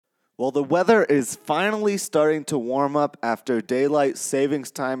Well, the weather is finally starting to warm up after daylight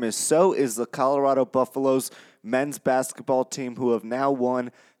savings time, and so is the Colorado Buffaloes men's basketball team, who have now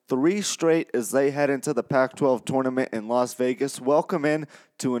won 3 straight as they head into the Pac-12 tournament in Las Vegas. Welcome in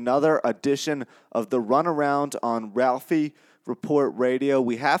to another edition of the Runaround on Ralphie Report Radio.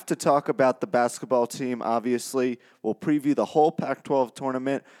 We have to talk about the basketball team, obviously. We'll preview the whole Pac-12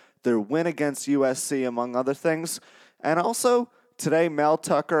 tournament, their win against USC, among other things. And also, today, Mel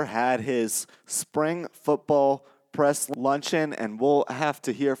Tucker had his spring football press luncheon, and we'll have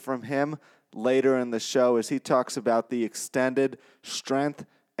to hear from him later in the show as he talks about the extended strength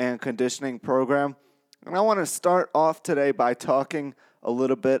and conditioning program. And I want to start off today by talking a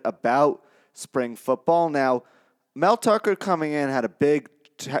little bit about spring football. Now, Mel Tucker coming in had a big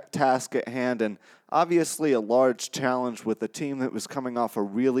task at hand, and obviously a large challenge with a team that was coming off a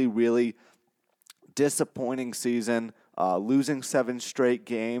really disappointing season, losing 7 straight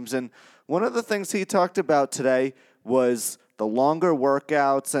games. And one of the things he talked about today was the longer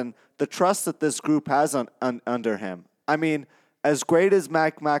workouts and the trust that this group has under him. I mean, as great as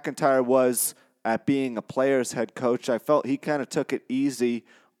Mike McIntyre was at being a player's head coach, I felt he kind of took it easy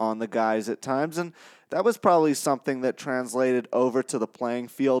on the guys at times, and that was probably something that translated over to the playing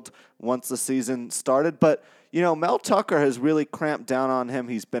field once the season started. But, you know, Mel Tucker has really cramped down on him.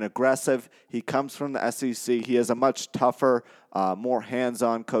 He's been aggressive. He comes from the SEC. He has a much tougher, more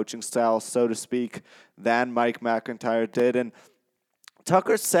hands-on coaching style, so to speak, than Mike McIntyre did. And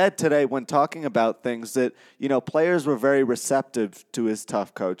Tucker said today when talking about things that, you know, players were very receptive to his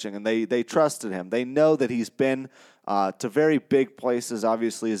tough coaching, and they trusted him. They know that he's been to very big places,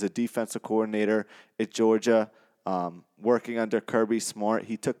 obviously, as a defensive coordinator at Georgia, working under Kirby Smart.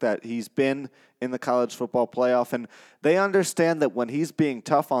 He's been in the college football playoff, and they understand that when he's being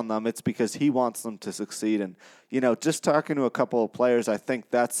tough on them, it's because he wants them to succeed. And, you know, just talking to a couple of players, I think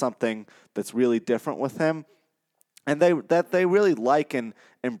that's something that's really different with him, and they really like and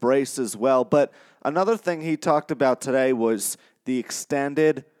embrace as well. But another thing he talked about today was the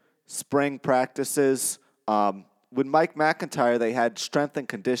extended spring practices. With Mike McIntyre, they had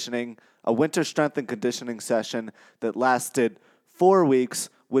a winter strength and conditioning session that lasted 4 weeks.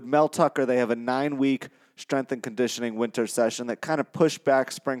 With Mel Tucker, they have a 9-week strength and conditioning winter session that kind of pushed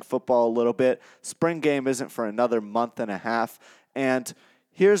back spring football a little bit. Spring game isn't for another month and a half. And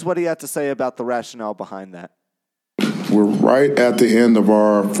here's what he had to say about the rationale behind that. We're right at the end of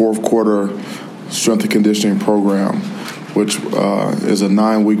our fourth quarter strength and conditioning program, which is a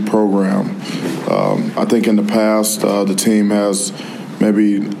 9-week program. I think in the past, the team has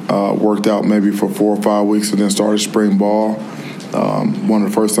maybe worked out maybe for 4 or 5 weeks and then started spring ball. One of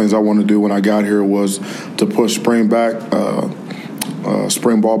the first things I wanted to do when I got here was to push spring ball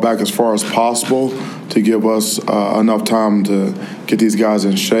back as far as possible to give us enough time to get these guys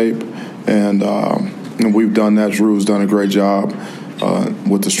in shape. And we've done that. Drew's done a great job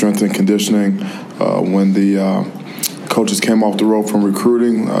with the strength and conditioning. When the coaches came off the road from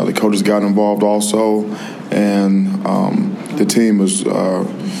recruiting, the coaches got involved also, and the team is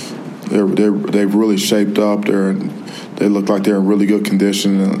they've really shaped up. They look like they're in really good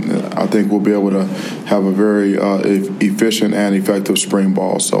condition, and I think we'll be able to have a very efficient and effective spring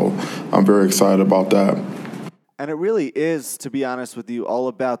ball. So I'm very excited about that. And it really is, to be honest with you, all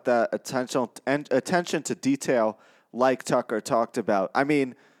about that attention to detail like Tucker talked about. I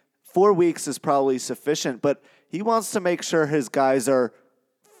mean, 4 weeks is probably sufficient, but he wants to make sure his guys are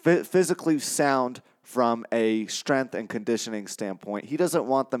physically sound from a strength and conditioning standpoint. He doesn't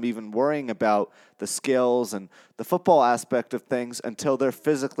want them even worrying about the skills and the football aspect of things until they're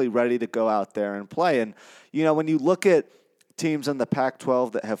physically ready to go out there and play. And, you know, when you look at teams in the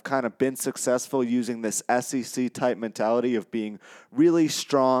Pac-12 that have kind of been successful using this SEC-type mentality of being really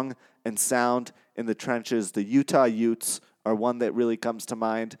strong and sound in the trenches, the Utah Utes are one that really comes to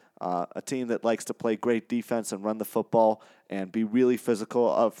mind, a team that likes to play great defense and run the football and be really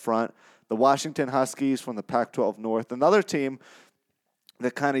physical up front. The Washington Huskies from the Pac-12 North, another team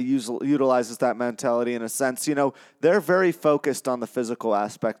that kind of utilizes that mentality in a sense. You know, they're very focused on the physical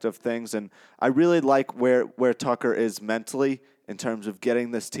aspect of things, and I really like where Tucker is mentally in terms of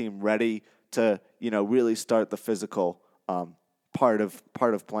getting this team ready to, you know, really start the physical part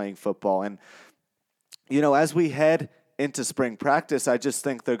of playing football. And, you know, as we head into spring practice, I just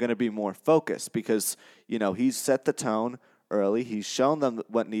think they're going to be more focused because, you know, he's set the tone early. He's shown them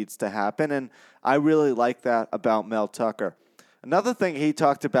what needs to happen, and I really like that about Mel Tucker. Another thing he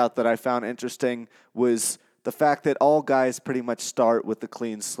talked about that I found interesting was the fact that all guys pretty much start with the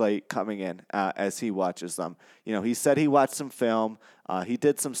clean slate coming in as he watches them. He said he watched some film. He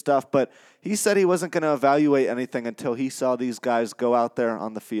did some stuff, but he said he wasn't going to evaluate anything until he saw these guys go out there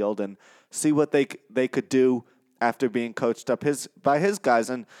on the field and see what they could do after being coached up by his guys.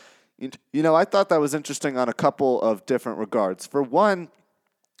 And, I thought that was interesting on a couple of different regards. For one,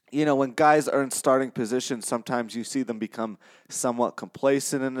 when guys are in starting positions, sometimes you see them become somewhat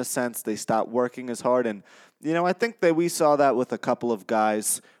complacent in a sense. They stop working as hard. And, I think that we saw that with a couple of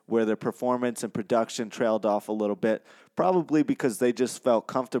guys where their performance and production trailed off a little bit, probably because they just felt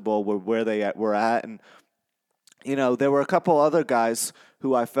comfortable with where they were at. And, there were a couple other guys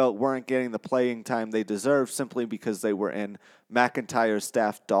who I felt weren't getting the playing time they deserved simply because they were in McIntyre's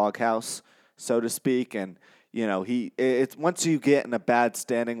staff doghouse, so to speak. And, it's once you get in a bad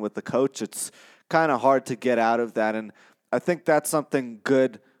standing with the coach, it's kind of hard to get out of that. And I think that's something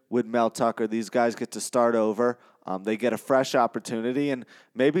good with Mel Tucker. These guys get to start over. They get a fresh opportunity, and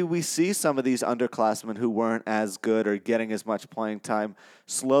maybe we see some of these underclassmen who weren't as good or getting as much playing time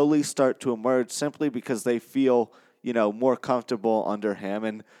slowly start to emerge simply because they feel, more comfortable under him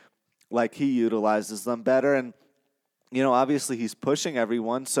and like he utilizes them better. And, obviously he's pushing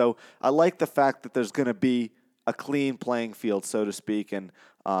everyone, so I like the fact that there's going to be a clean playing field, so to speak, and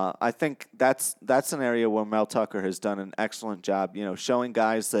I think that's an area where Mel Tucker has done an excellent job, showing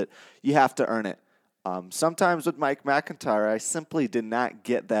guys that you have to earn it. Sometimes with Mike McIntyre, I simply did not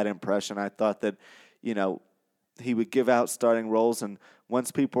get that impression. I thought that, he would give out starting roles, and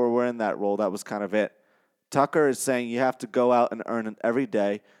once people were in that role, that was kind of it. Tucker is saying you have to go out and earn it every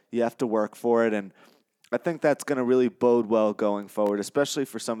day. You have to work for it, and I think that's going to really bode well going forward, especially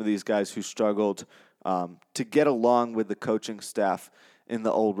for some of these guys who struggled to get along with the coaching staff in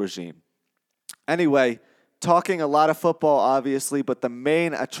the old regime. Anyway, talking a lot of football, obviously, but the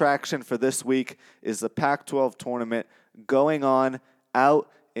main attraction for this week is the Pac-12 tournament going on out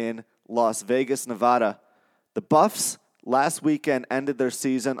in Las Vegas, Nevada. The Buffs last weekend ended their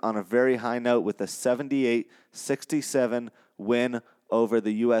season on a very high note with a 78-67 win over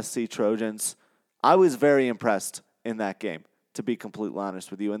the USC Trojans. I was very impressed in that game, to be completely honest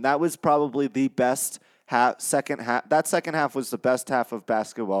with you. And that was probably the best second half. That second half was the best half of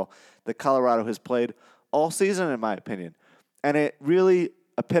basketball that Colorado has played all season, in my opinion. And it really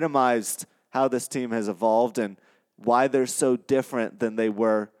epitomized how this team has evolved and why they're so different than they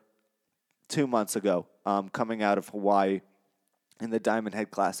were 2 months ago, coming out of Hawaii in the Diamond Head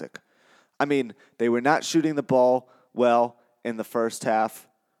Classic. I mean, they were not shooting the ball well in the first half.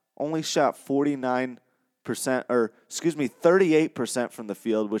 Only shot 38% from the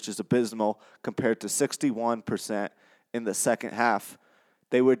field, which is abysmal compared to 61% in the second half.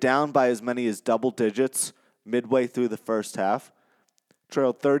 They were down by as many as double digits midway through the first half,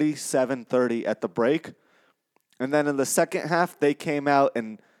 trailed 37-30 at the break. And then in the second half, they came out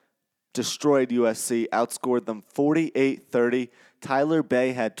and destroyed USC, outscored them 48-30. Tyler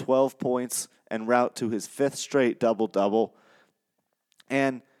Bay had 12 points en route to his fifth straight double-double.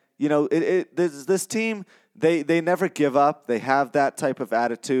 And, this team, they never give up. They have that type of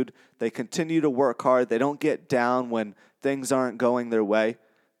attitude. They continue to work hard. They don't get down when things aren't going their way.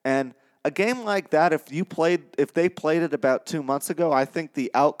 And a game like that, if they played it about 2 months ago, I think the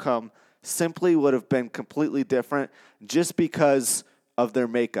outcome simply would have been completely different just because of their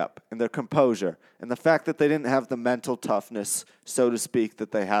makeup and their composure and the fact that they didn't have the mental toughness, so to speak,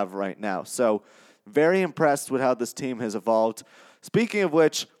 that they have right now. So very impressed with how this team has evolved. Speaking of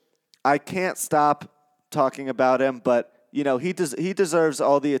which, I can't stop talking about him, but he deserves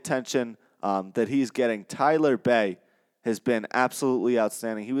all the attention that he's getting. Tyler Bay has been absolutely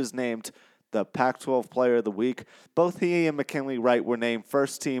outstanding. He was named the Pac-12 Player of the Week. Both he and McKinley Wright were named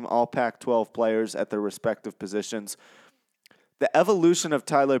first-team All-Pac-12 players at their respective positions. The evolution of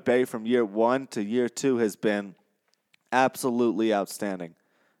Tyler Bay from year 1 to year 2 has been absolutely outstanding.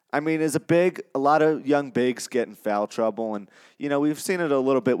 I mean, as a lot of young bigs get in foul trouble, and, we've seen it a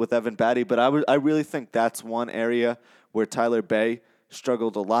little bit with Evan Batty, but I really think that's one area where Tyler Bay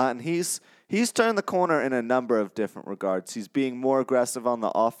struggled a lot, and he's turned the corner in a number of different regards. He's being more aggressive on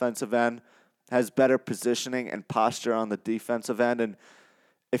the offensive end, has better positioning and posture on the defensive end, and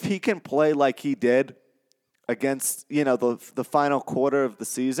if he can play like he did against, the final quarter of the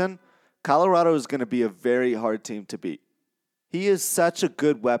season, Colorado is going to be a very hard team to beat. He is such a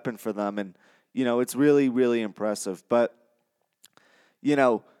good weapon for them, and, it's really, really impressive. But,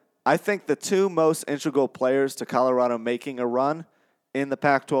 I think the two most integral players to Colorado making a run in the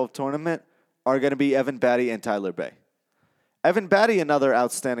Pac-12 tournament are going to be Evan Batty and Tyler Bay. Evan Batty, another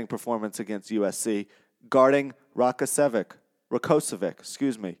outstanding performance against USC, guarding Nick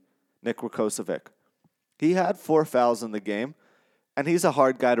Rakocevic. He had 4 fouls in the game, and he's a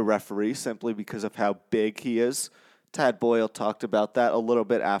hard guy to referee simply because of how big he is. Tad Boyle talked about that a little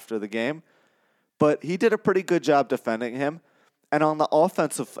bit after the game. But he did a pretty good job defending him. And on the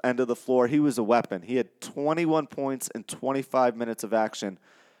offensive end of the floor, he was a weapon. He had 21 points in 25 minutes of action.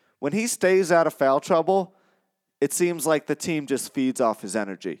 When he stays out of foul trouble, it seems like the team just feeds off his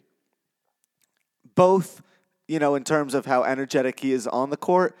energy. Both, in terms of how energetic he is on the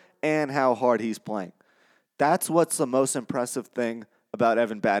court and how hard he's playing. That's what's the most impressive thing about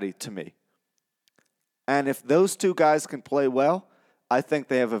Evan Batty to me. And if those two guys can play well, I think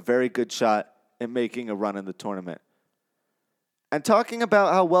they have a very good shot at making a run in the tournament. And talking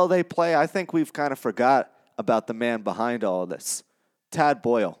about how well they play, I think we've kind of forgot about the man behind all of this, Tad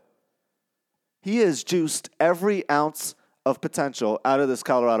Boyle. He has juiced every ounce of potential out of this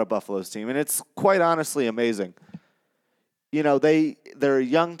Colorado Buffaloes team, and it's quite honestly amazing. They're a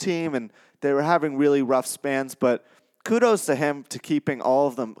young team, and they were having really rough spans, but kudos to him to keeping all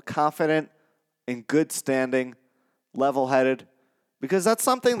of them confident, in good standing, level-headed, because that's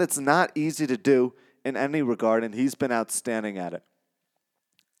something that's not easy to do in any regard, and he's been outstanding at it.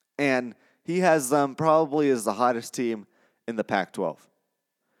 And he has them probably as the hottest team in the Pac-12.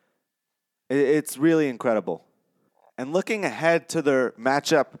 It's really incredible. And looking ahead to their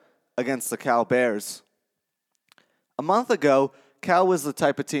matchup against the Cal Bears, a month ago, Cal was the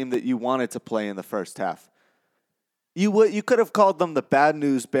type of team that you wanted to play in the first half. You could have called them the bad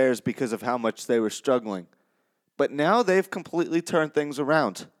news Bears because of how much they were struggling. But now they've completely turned things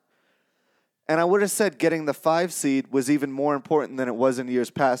around. And I would have said getting the 5 seed was even more important than it was in years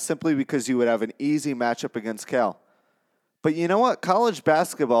past, simply because you would have an easy matchup against Cal. But you know what? College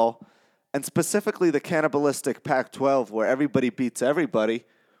basketball, and specifically the cannibalistic Pac-12, where everybody beats everybody,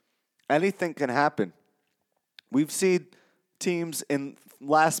 anything can happen. We've seen teams in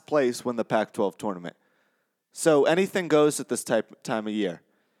last place win the Pac-12 tournament. So anything goes at this time of year.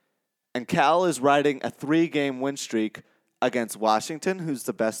 And Cal is riding a 3-game win streak against Washington, who's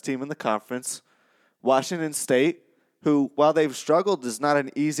the best team in the conference, Washington State, who, while they've struggled, is not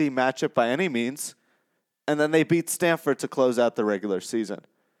an easy matchup by any means, and then they beat Stanford to close out the regular season.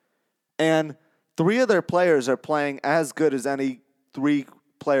 And 3 of their players are playing as good as any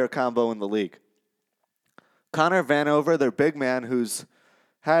 3-player combo in the league. Connor Vanover, their big man, who's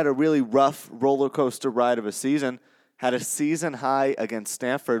had a really rough roller coaster ride of a season, had a season high against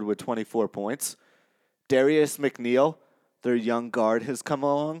Stanford with 24 points. Darius McNeil, their young guard, has come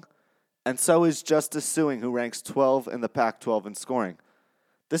along. And so is Justice Suing, who ranks 12 in the Pac-12 in scoring.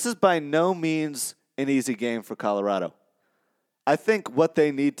 This is by no means an easy game for Colorado. I think what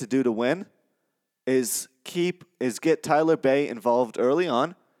they need to do to win is get Tyler Bay involved early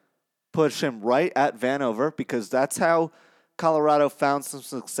on, push him right at Vanover, because that's how Colorado found some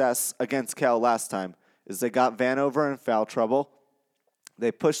success against Cal last time, is they got Vanover in foul trouble.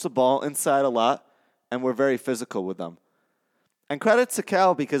 They pushed the ball inside a lot and were very physical with them. And credit to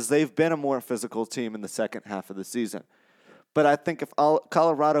Cal, because they've been a more physical team in the second half of the season. But I think if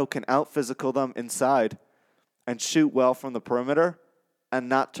Colorado can out-physical them inside and shoot well from the perimeter and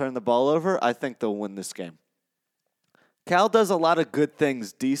not turn the ball over, I think they'll win this game. Cal does a lot of good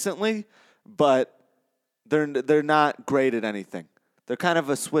things decently, but they're not great at anything. They're kind of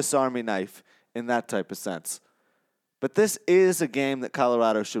a Swiss Army knife in that type of sense. But this is a game that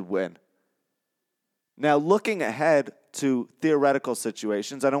Colorado should win. Now, looking ahead to theoretical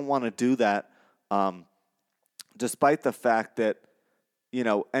situations, I don't want to do that, despite the fact that,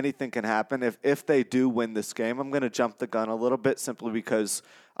 anything can happen. If they do win this game, I'm going to jump the gun a little bit simply because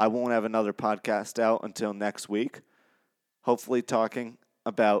I won't have another podcast out until next week, hopefully talking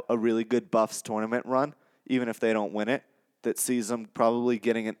about a really good Buffs tournament run, even if they don't win it, that sees them probably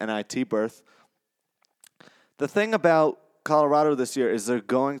getting an NIT berth. The thing about Colorado this year is they're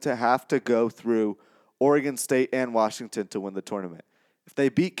going to have to go through Oregon State and Washington to win the tournament. If they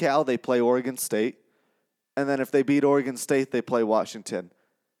beat Cal, they play Oregon State. And then if they beat Oregon State, they play Washington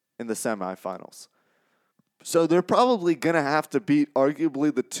in the semifinals. So they're probably going to have to beat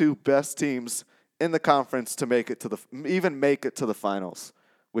arguably the 2 best teams in the conference to make it to the finals,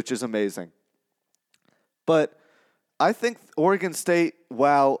 which is amazing. But I think Oregon State,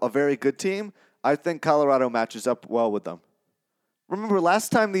 while a very good team, I think Colorado matches up well with them. Remember,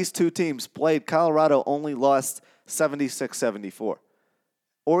 last time these 2 teams played, Colorado only lost 76-74.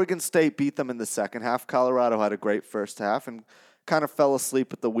 Oregon State beat them in the second half. Colorado had a great first half and kind of fell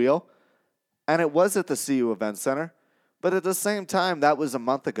asleep at the wheel. And it was at the CU Event Center. But at the same time, that was a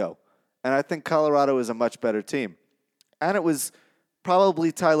month ago. And I think Colorado is a much better team. And it was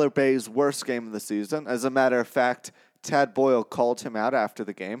probably Tyler Bay's worst game of the season. As a matter of fact, Tad Boyle called him out after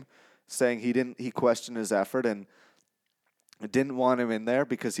the game, saying he questioned his effort and didn't want him in there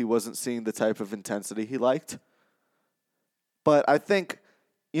because he wasn't seeing the type of intensity he liked. But I think,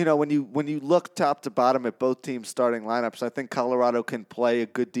 when you look top to bottom at both teams' starting lineups, I think Colorado can play a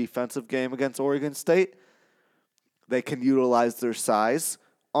good defensive game against Oregon State. They can utilize their size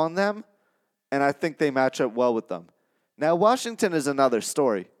on them, and I think they match up well with them. Now, Washington is another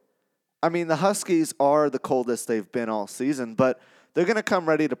story. I mean, the Huskies are the coldest they've been all season, but they're going to come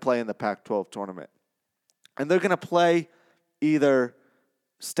ready to play in the Pac-12 tournament. And they're going to play either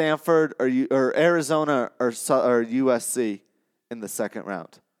Stanford or Arizona or USC in the second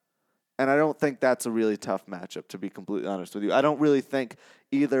round. And I don't think that's a really tough matchup, to be completely honest with you. I don't really think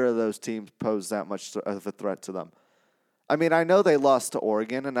either of those teams pose that much of a threat to them. I mean, I know they lost to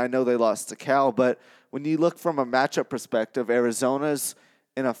Oregon and I know they lost to Cal, but when you look from a matchup perspective, Arizona's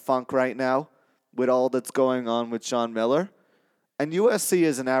in a funk right now with all that's going on with Sean Miller. And USC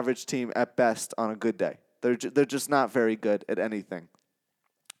is an average team at best on a good day. They're just not very good at anything.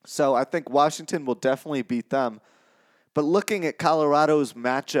 So I think Washington will definitely beat them. But looking at Colorado's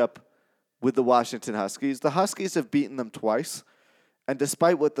matchup with the Washington Huskies, the Huskies have beaten them twice. And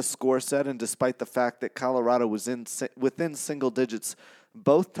despite what the score said and despite the fact that Colorado was within single digits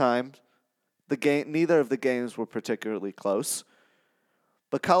both times, neither of the games were particularly close.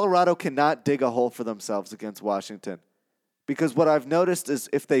 But Colorado cannot dig a hole for themselves against Washington. Because what I've noticed is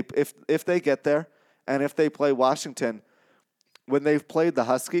if they get there and if they play Washington, when they've played the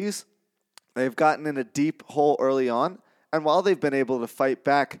Huskies, they've gotten in a deep hole early on. And while they've been able to fight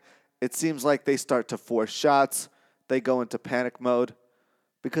back, it seems like they start to force shots. They go into panic mode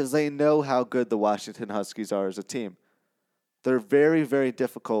because they know how good the Washington Huskies are as a team. They're very, very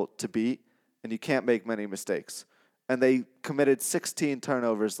difficult to beat, and you can't make many mistakes. And they committed 16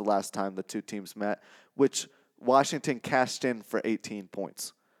 turnovers the last time the two teams met, which Washington cashed in for 18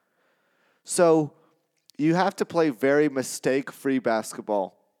 points. So you have to play very mistake-free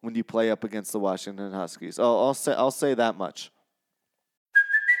basketball when you play up against the Washington Huskies. I'll say that much.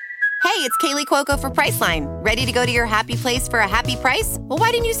 Hey, it's Kaylee Cuoco for Priceline. Ready to go to your happy place for a happy price? Well,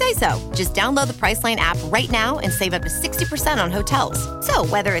 why didn't you say so? Just download the Priceline app right now and save up to 60% on hotels. So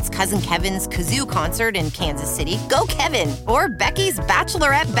whether it's Cousin Kevin's Kazoo Concert in Kansas City, go Kevin, or Becky's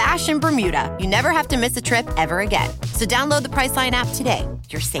Bachelorette Bash in Bermuda, you never have to miss a trip ever again. So download the Priceline app today.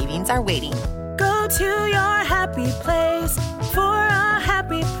 Your savings are waiting. Go to your happy place for a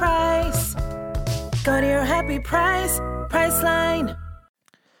happy price. Go to your happy price, Priceline.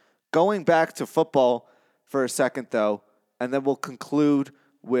 Going back to football for a second, though, and then we'll conclude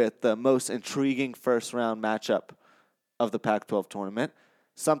with the most intriguing first-round matchup of the Pac-12 tournament,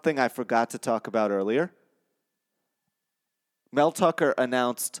 something I forgot to talk about earlier. Mel Tucker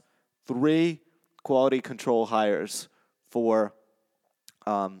announced 3 quality control hires for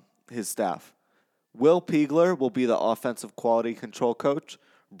his staff. Will Piegler will be the offensive quality control coach.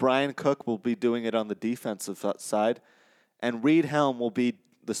 Brian Cook will be doing it on the defensive side. And Reed Helm will be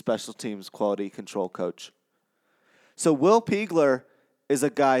the special teams quality control coach. So Will Piegler is a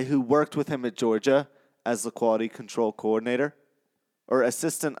guy who worked with him at Georgia as the quality control coordinator or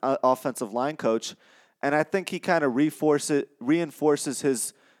assistant offensive line coach. And I think he kind of reinforces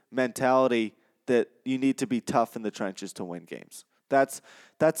his mentality that you need to be tough in the trenches to win games. That's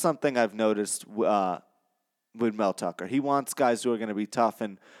something I've noticed with Mel Tucker. He wants guys who are going to be tough,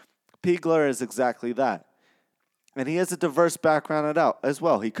 and Piegler is exactly that. And he has a diverse background as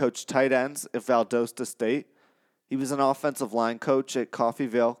well. He coached tight ends at Valdosta State. He was an offensive line coach at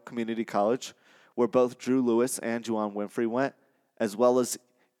Coffeyville Community College, where both Drew Lewis and Juwan Winfrey went, as well as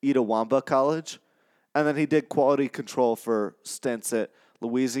Itawamba College. And then he did quality control for stints at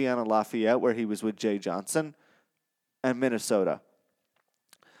Louisiana Lafayette, where he was with Jay Johnson, and Minnesota.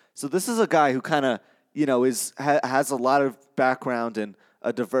 So this is a guy who kind of, has a lot of background in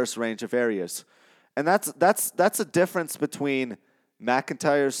a diverse range of areas. And that's a difference between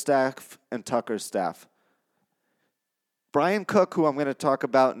McIntyre's staff and Tucker's staff. Brian Cook, who I'm going to talk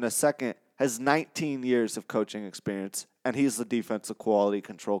about in a second, has 19 years of coaching experience, and he's the defensive quality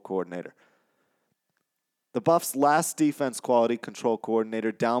control coordinator. The Buffs' last defense quality control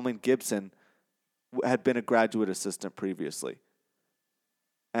coordinator, Dalman Gibson, had been a graduate assistant previously.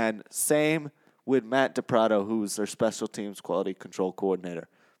 And same with Matt DiPrato, who's their special teams quality control coordinator.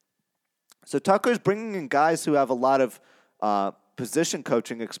 So Tucker's bringing in guys who have a lot of position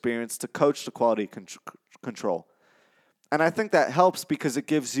coaching experience to coach the quality control. And I think that helps because it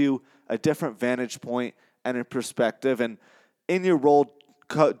gives you a different vantage point and a perspective. And in your role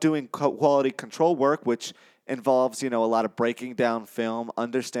doing quality control work, which involves, a lot of breaking down film,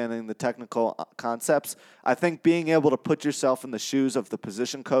 understanding the technical concepts. I think being able to put yourself in the shoes of the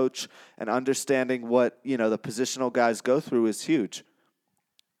position coach and understanding what, the positional guys go through is huge.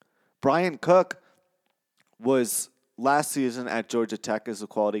 Brian Cook was last season at Georgia Tech as a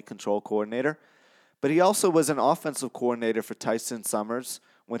quality control coordinator, but he also was an offensive coordinator for Tyson Summers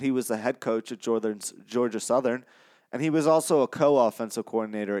when he was the head coach at Georgia Southern, and he was also a co-offensive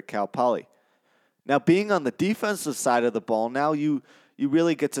coordinator at Cal Poly. Now, being on the defensive side of the ball, now you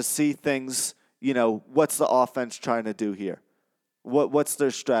really get to see things, what's the offense trying to do here? What's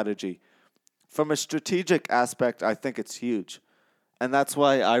their strategy? From a strategic aspect, I think it's huge. And that's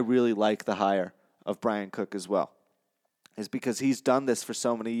why I really like the hire of Brian Cook as well, is because he's done this for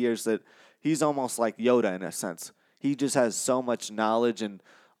so many years that he's almost like Yoda in a sense. He just has so much knowledge and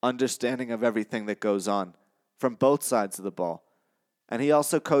understanding of everything that goes on from both sides of the ball. And he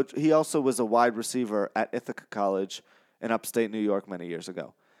also was a wide receiver at Ithaca College in upstate New York many years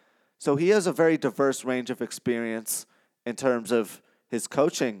ago. So he has a very diverse range of experience in terms of his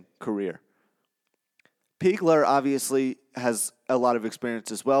coaching career. Piegler obviously has a lot of experience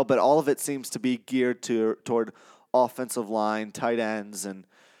as well, but all of it seems to be geared toward offensive line, tight ends, and,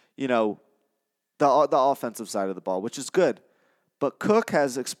 the offensive side of the ball, which is good. But Cook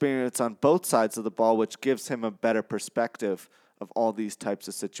has experience on both sides of the ball, which gives him a better perspective of all these types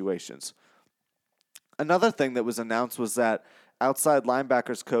of situations. Another thing that was announced was that outside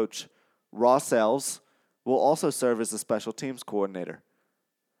linebackers coach Ross Ells will also serve as the special teams coordinator.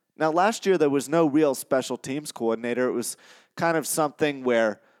 Now, last year there was no real special teams coordinator. It was kind of something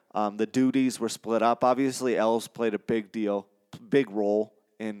where the duties were split up. Obviously, Ells played a big role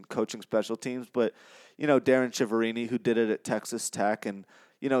in coaching special teams, but Darren Chiaverini, who did it at Texas Tech, and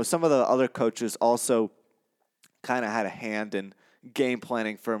some of the other coaches also kind of had a hand in game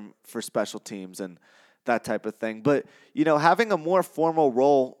planning for special teams and that type of thing. But, having a more formal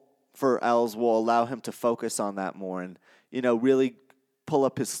role for Els will allow him to focus on that more and, really pull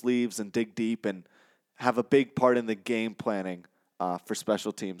up his sleeves and dig deep and have a big part in the game planning for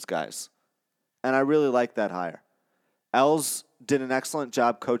special teams guys. And I really like that hire. Els did an excellent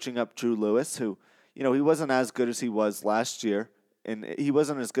job coaching up Drew Lewis, who, he wasn't as good as he was last year. And he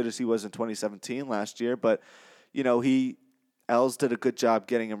wasn't as good as he was in 2017 last year, but Els did a good job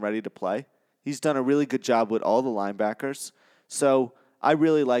getting him ready to play. He's done a really good job with all the linebackers. So I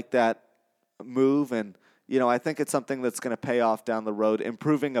really like that move, and I think it's something that's going to pay off down the road,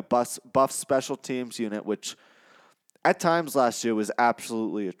 improving a buff special teams unit, which at times last year was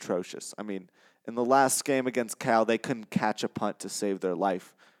absolutely atrocious. I mean, in the last game against Cal, they couldn't catch a punt to save their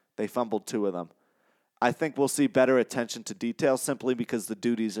life. They fumbled 2 of them. I think we'll see better attention to detail simply because the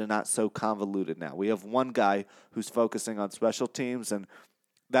duties are not so convoluted now. We have one guy who's focusing on special teams, and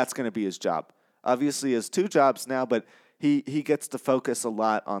that's going to be his job. Obviously, he has 2 jobs now, but he gets to focus a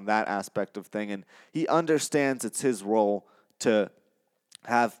lot on that aspect of thing, and he understands it's his role to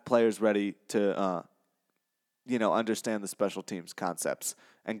have players ready to, understand the special teams concepts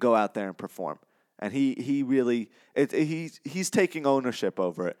and go out there and perform. And he's taking ownership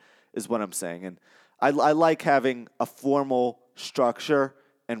over it, is what I'm saying. And I like having a formal structure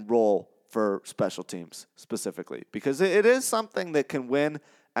and role for special teams specifically because it is something that can win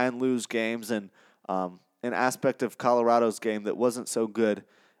and lose games, and an aspect of Colorado's game that wasn't so good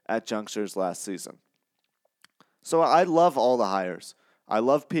at junctures last season. So I love all the hires. I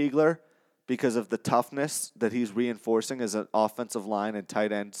love Piegler because of the toughness that he's reinforcing as an offensive line and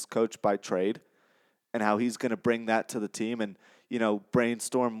tight ends coach by trade, and how he's going to bring that to the team and,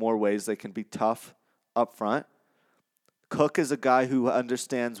 brainstorm more ways they can be tough up front. Cook is a guy who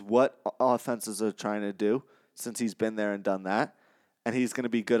understands what offenses are trying to do since he's been there and done that. And he's going to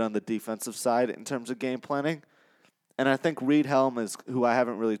be good on the defensive side in terms of game planning. And I think Reed Helm, who I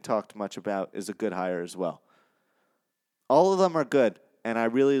haven't really talked much about, is a good hire as well. All of them are good, and I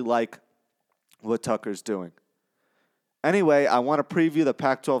really like what Tucker's doing. Anyway, I want to preview the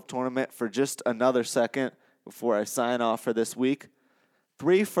Pac-12 tournament for just another second before I sign off for this week.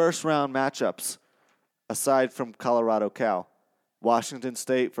 3 first-round matchups aside from Colorado-Cal. Washington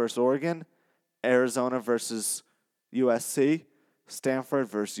State versus Oregon, Arizona versus USC, Stanford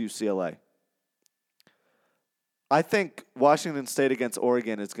versus UCLA. I think Washington State against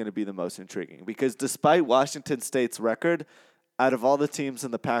Oregon is going to be the most intriguing because despite Washington State's record, out of all the teams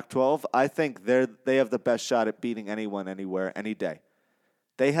in the Pac-12, I think they have the best shot at beating anyone, anywhere, any day.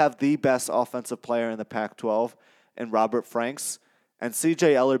 They have the best offensive player in the Pac-12 in Robert Franks, and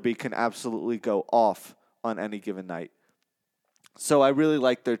C.J. Ellerby can absolutely go off on any given night. So I really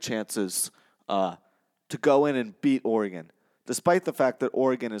like their chances to go in and beat Oregon. despite the fact that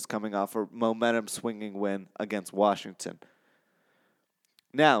Oregon is coming off a momentum-swinging win against Washington.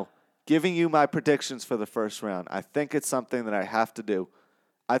 Now, giving you my predictions for the first round, I think it's something that I have to do.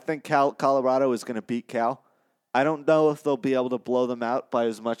 I think Colorado is going to beat Cal. I don't know if they'll be able to blow them out by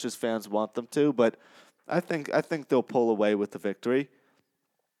as much as fans want them to, but I think they'll pull away with the victory.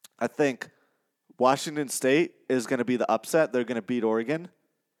 I think Washington State is going to be the upset. They're going to beat Oregon.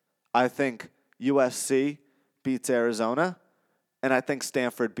 I think USC beats Arizona, and I think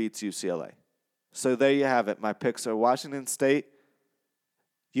Stanford beats UCLA. So there you have it. My picks are Washington State,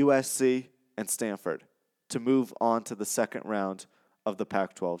 USC, and Stanford to move on to the second round of the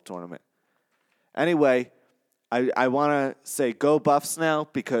Pac-12 tournament. Anyway, I want to say go Buffs now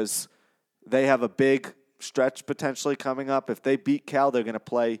because they have a big stretch potentially coming up. If they beat Cal, they're going to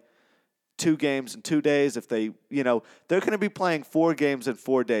play 2 games in 2 days. If they, they're going to be playing 4 games in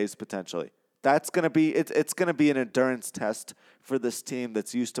 4 days potentially. That's going to be it's going to be an endurance test for this team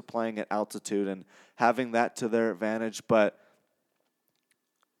that's used to playing at altitude and having that to their advantage. But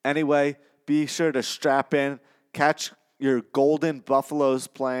anyway, be sure to strap in, catch your Golden Buffaloes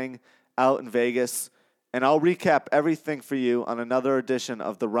playing out in Vegas. And I'll recap everything for you on another edition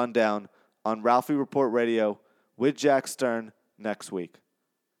of The Rundown on Ralphie Report Radio with Jack Stern next week.